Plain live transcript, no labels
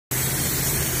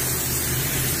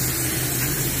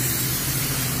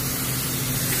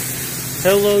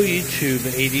Hello YouTube,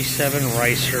 87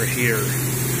 Ricer here.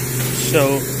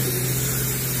 So,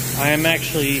 I am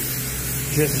actually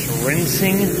just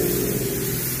rinsing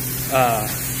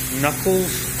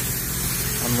knuckles.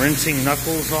 I'm rinsing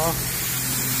knuckles off.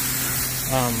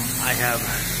 I have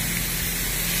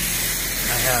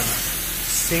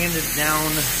sanded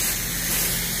down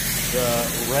the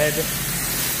red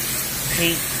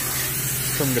paint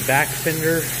from the back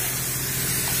fender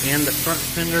and the front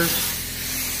fender.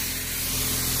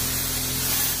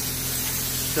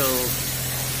 So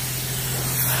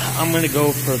I'm gonna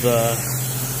go for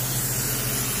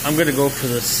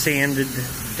the sanded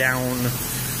down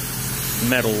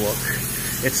metal look.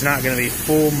 It's not gonna be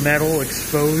full metal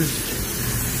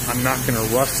exposed. I'm not gonna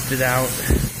rust it out.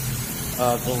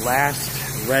 The last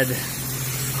red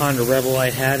Honda Rebel I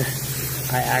had,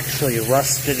 I actually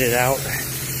rusted it out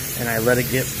and I let it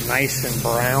get nice and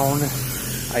brown.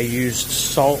 I used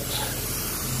salt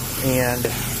and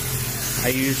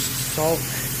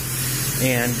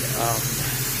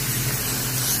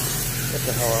what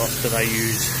the hell else did I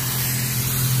use?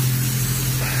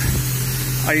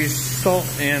 I used salt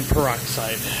and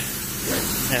peroxide,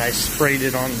 and I sprayed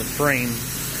it on the frame.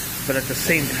 But at the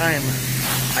same time,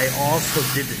 I also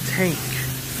did the tank.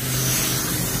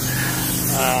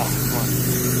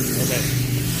 Okay.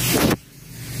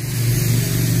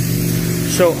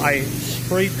 So I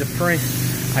sprayed the frame.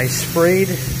 I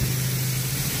sprayed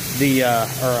the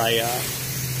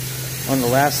on the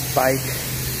last bike,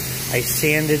 I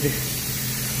sanded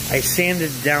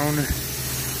down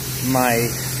my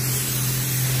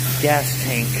gas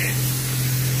tank,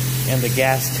 and the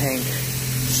gas tank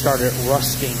started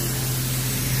rusting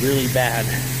really bad.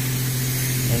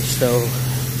 And so,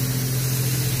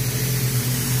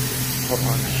 hold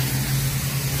on.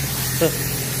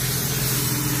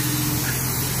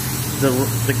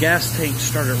 The gas tank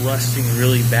started rusting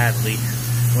really badly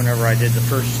whenever I did the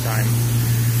first time.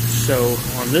 So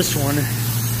on this one,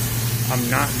 I'm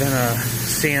not gonna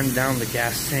sand down the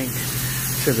gas tank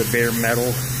to the bare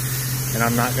metal, and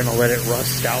I'm not gonna let it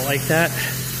rust out like that.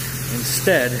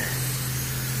 Instead,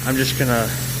 I'm just gonna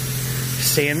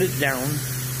sand it down.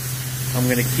 I'm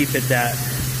gonna keep it that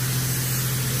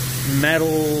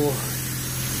metal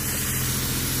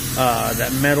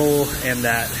and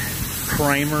that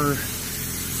primer,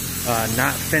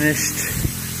 not finished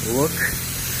look.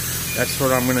 That's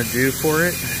what I'm gonna do for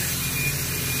it.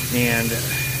 And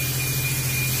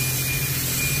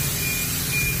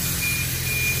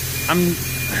I'm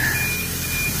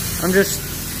just,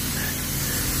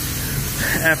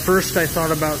 at first I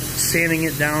thought about sanding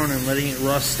it down and letting it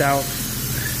rust out,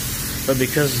 but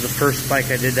because of the first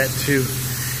bike I did that too,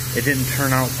 it didn't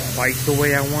turn out quite the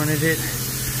way I wanted it.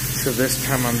 So this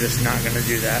time I'm just not gonna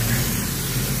do that.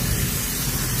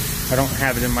 I don't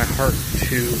have it in my heart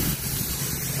to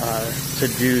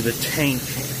do the tank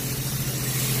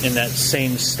in that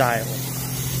same style.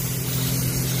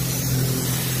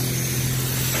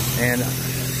 And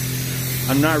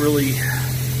I'm not really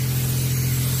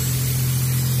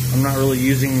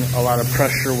using a lot of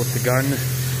pressure with the gun.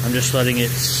 I'm just letting it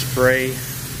spray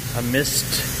a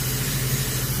mist.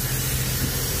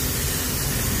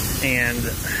 And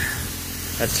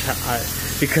that's how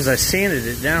because I sanded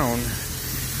it down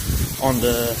on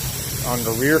the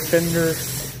rear fender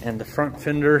and the front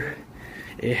fender.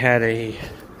 It had a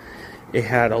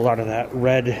lot of that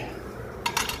red.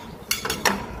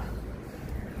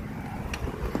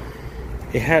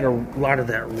 It had a lot of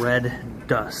that red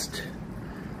dust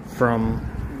from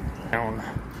down.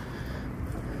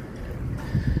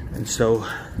 And so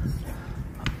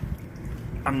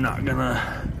I'm not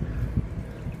gonna,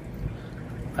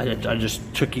 I just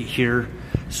took it here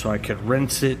so I could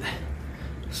rinse it,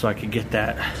 so I could get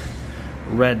that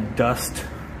red dust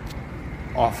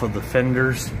off of the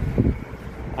fenders.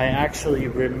 I actually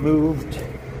removed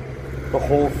the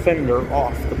whole fender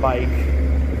off the bike.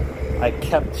 I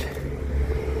kept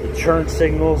the turn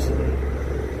signals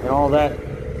and all that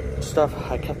stuff.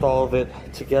 I kept all of it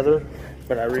together,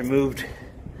 but I removed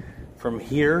from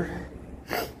here,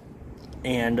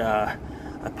 and I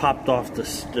popped off the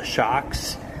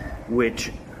shocks,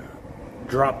 which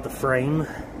dropped the frame,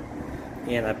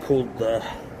 and I pulled the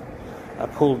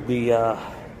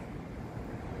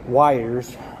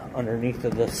wires underneath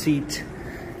of the seat,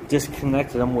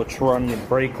 disconnected them, which run the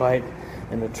brake light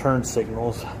and the turn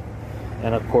signals,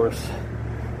 and of course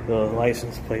the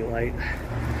license plate light.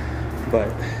 But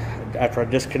after I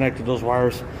disconnected those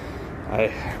wires,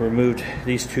 I removed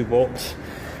these two bolts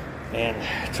and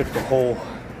took the whole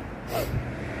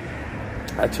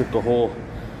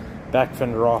back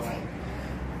fender off.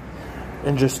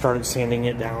 and just started sanding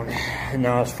it down. And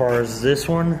now as far as this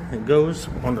one, it goes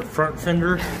on the front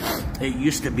fender, it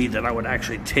used to be that I would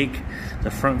actually take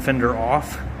the front fender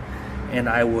off and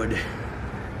I would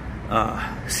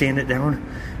sand it down.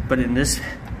 But in this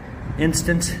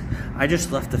instance, I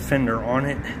just left the fender on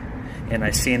it and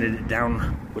I sanded it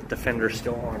down with the fender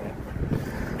still on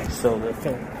it. So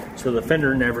the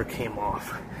fender never came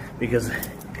off, because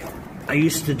I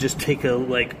used to just take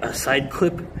a side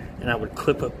clip and I would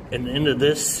clip up an end of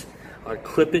this. I'd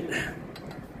clip it,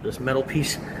 this metal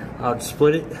piece, I would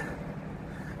split it,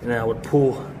 and then I would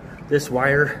pull this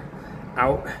wire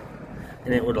out,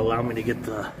 and it would allow me to get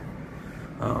the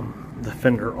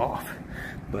fender off.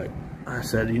 But I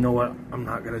said, you know what, I'm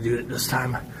not gonna do it this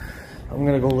time. I'm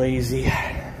gonna go lazy.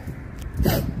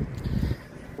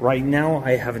 Right now,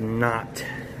 I have not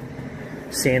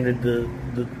sanded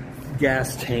the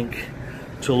gas tank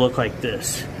to look like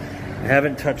this. I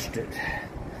haven't touched it.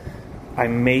 I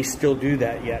may still do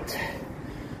that yet.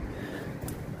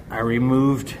 I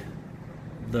removed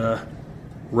the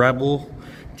Rebel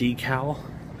decal,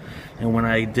 and when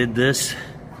I did this,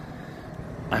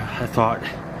 I thought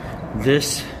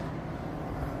this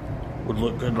would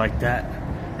look good like that,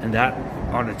 and that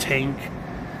on a tank.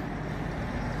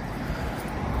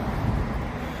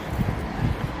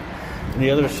 And the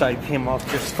other side came off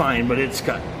just fine, but it's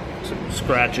got some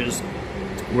scratches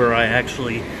where I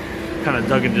actually kind of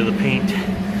dug into the paint.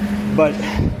 But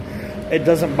it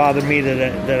doesn't bother me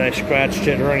that I scratched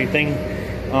it or anything.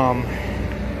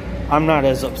 I'm not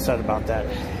as upset about that.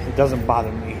 It doesn't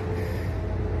bother me.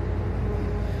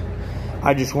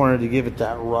 I just wanted to give it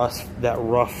that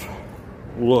rough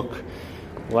look,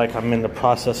 like I'm in the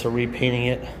process of repainting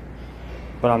it,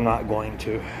 but I'm not going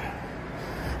to.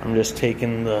 I'm just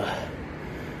taking the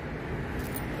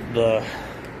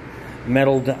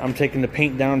metal, I'm taking the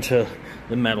paint down to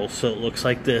the metal so it looks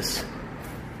like this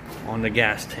on the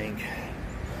gas tank.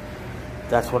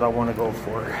 That's what I want to go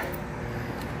for.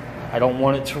 I don't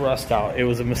want it to rust out. It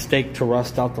was a mistake to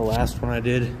rust out the last one I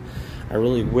did. I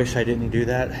really wish I didn't do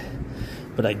that,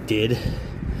 but I did.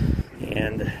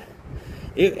 And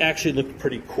it actually looked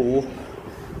pretty cool.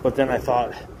 But then I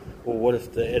thought, well, what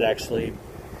if it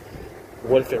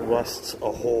rusts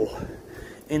a hole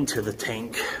into the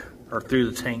tank or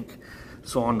through the tank?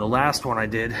 So on the last one I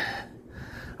did,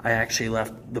 I actually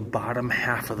left the bottom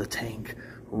half of the tank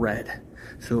red,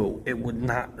 so it would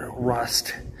not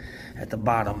rust at the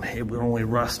bottom. It would only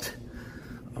rust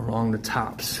along the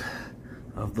tops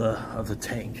of the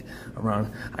tank.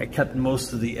 Around, I kept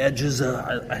most of the edges.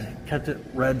 I kept it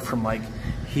red from like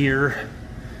here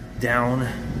down,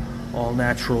 all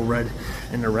natural red,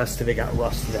 and the rest of it got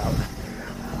rusted out.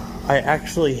 I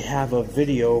actually have a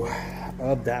video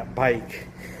of that bike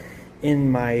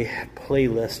in my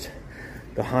playlist,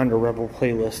 the Honda Rebel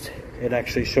playlist. It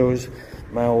actually shows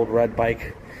my old red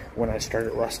bike when I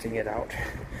started rusting it out.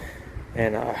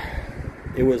 And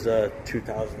it was a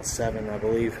 2007, I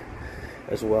believe,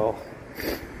 as well.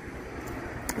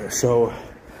 So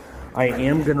I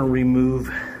am gonna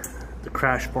remove the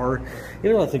crash bar.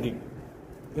 Even though I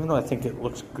think it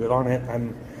looks good on it,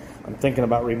 I'm thinking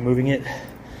about removing it,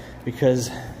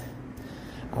 because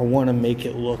I want to make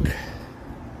it look.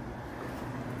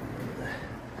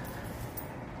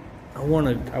 I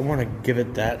want to give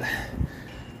it that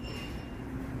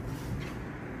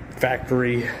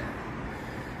factory.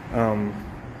 I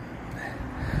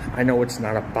know it's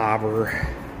not a bobber,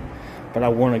 but I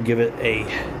want to give it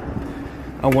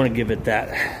that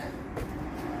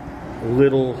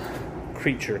little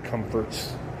creature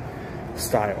comforts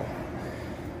style.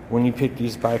 When you pick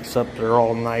these bikes up, they're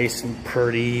all nice and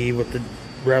pretty with the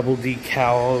Rebel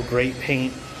decal, great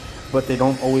paint, but they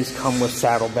don't always come with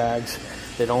saddlebags.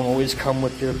 They don't always come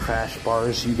with your crash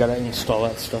bars. You gotta install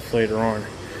that stuff later on.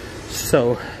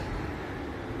 So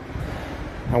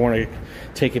I want to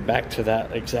take it back to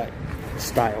that exact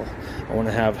style.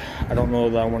 I don't know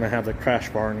that I want to have the crash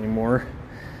bar anymore,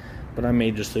 but I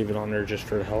may just leave it on there just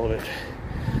for the hell of it.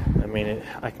 I mean,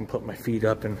 I can put my feet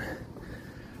up and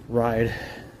ride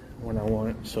when I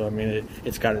want. So I mean,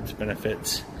 it's got its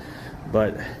benefits.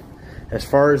 But as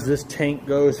far as this tank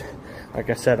goes, like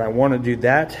I said, I want to do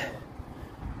that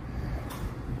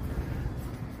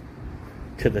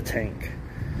to the tank.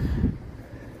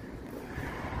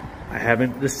 I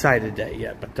haven't decided that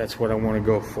yet, but that's what I want to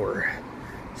go for.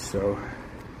 So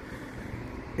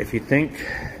if you think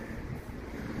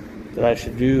that I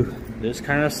should do this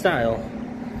kind of style,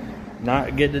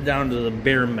 not get it down to the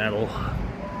bare metal,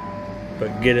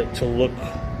 but get it to look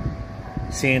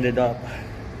sanded up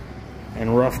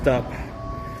and roughed up,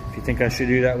 if you think I should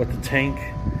do that with the tank,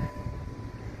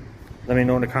 let me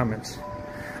know in the comments.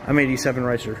 I'm 87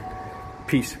 Ricer.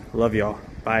 Peace. Love y'all.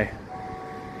 Bye.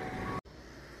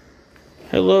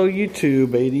 Hello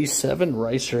YouTube, 87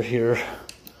 Ricer here.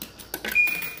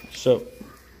 So,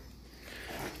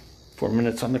 4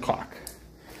 minutes on the clock.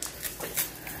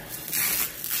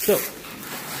 So,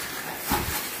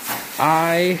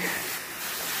 I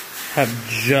have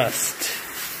just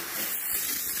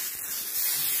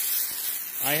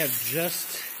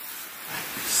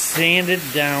sanded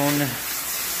down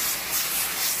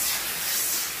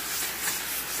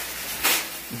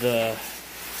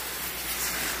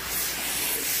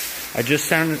I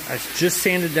just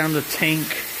sanded down the tank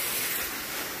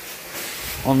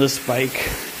on this bike.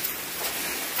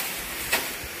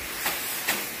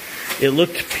 It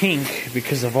looked pink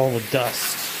because of all the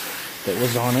dust that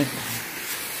was on it.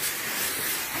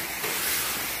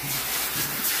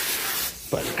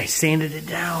 But I sanded it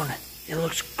down. It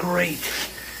looks great.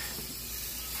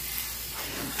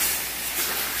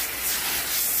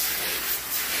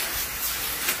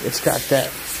 It's got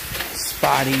that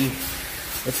spotty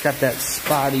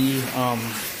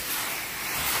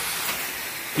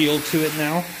feel to it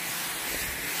now.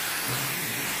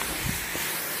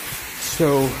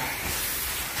 So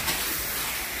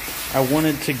I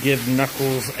wanted to give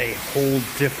Knuckles a whole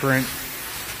different,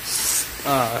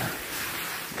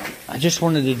 I just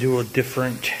wanted to do a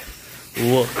different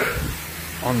look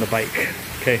on the bike,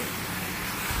 okay?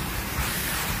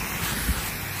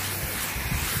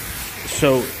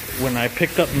 So when I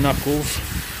picked up Knuckles,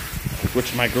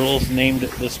 which my girls named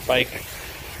this bike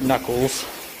Knuckles,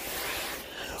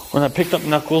 when I picked up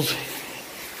Knuckles,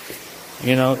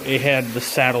 you know, it had the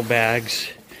saddlebags,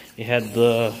 it had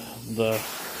the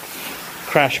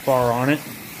crash bar on it,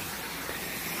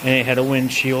 and it had a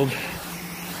windshield.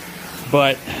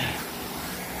 But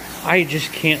I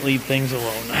just can't leave things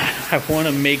alone. I want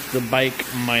to make the bike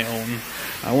my own.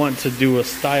 I want to do a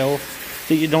style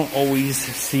that you don't always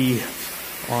see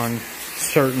on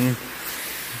certain...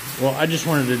 Well, I just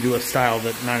wanted to do a style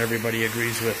that not everybody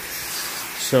agrees with.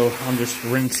 So I'm just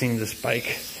rinsing this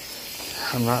bike.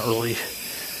 I'm not really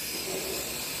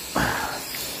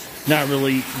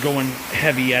going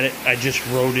heavy at it. I just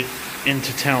rode it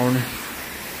into town,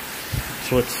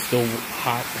 so it's still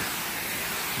hot.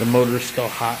 The motor's still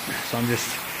hot, so I'm just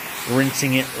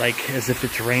rinsing it like as if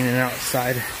it's raining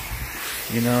outside.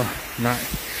 You know, not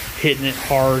hitting it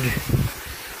hard.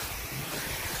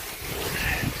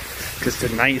 Just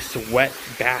a nice wet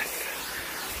bath.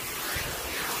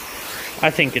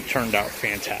 I think it turned out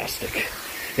fantastic.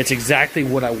 It's exactly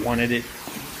what I wanted it.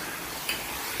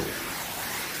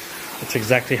 It's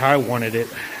exactly how I wanted it.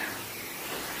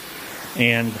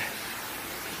 And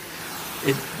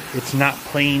it's not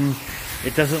plain,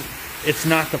 it's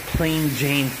not the plain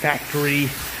Jane factory.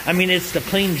 I mean, it's the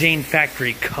plain Jane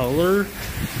factory color,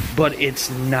 but it's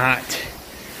not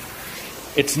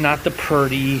the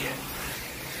pretty,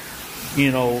 you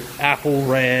know, apple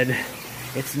red.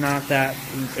 It's not that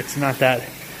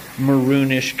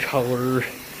maroonish color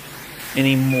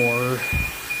anymore.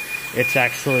 It's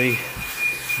actually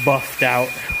buffed out.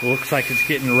 Looks like it's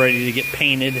getting ready to get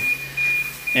painted.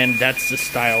 And that's the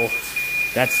style,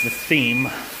 that's the theme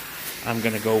I'm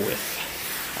gonna go with.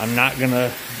 I'm not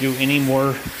gonna do any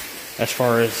more as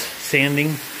far as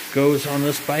sanding goes on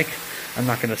this bike. I'm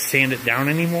not gonna sand it down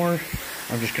anymore.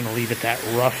 I'm just gonna leave it that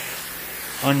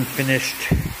rough,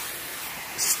 unfinished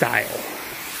style.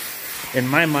 In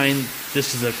my mind,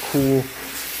 this is a cool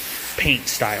paint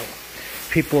style.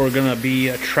 People are gonna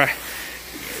be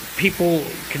people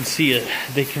can see it.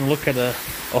 They can look at a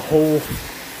whole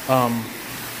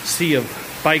sea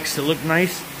of bikes that look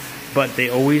nice, but they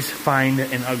always find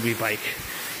an ugly bike.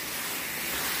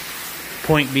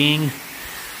 Point being,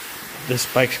 this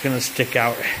bike's gonna stick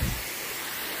out,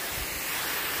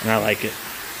 and I like it.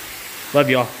 Love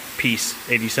y'all. Peace.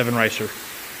 87 Ricer.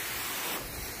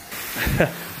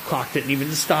 Clock didn't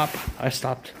even stop. I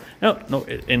stopped. No,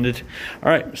 it ended.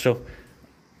 All right, so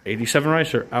 87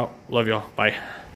 Ricer out. Love y'all. Bye.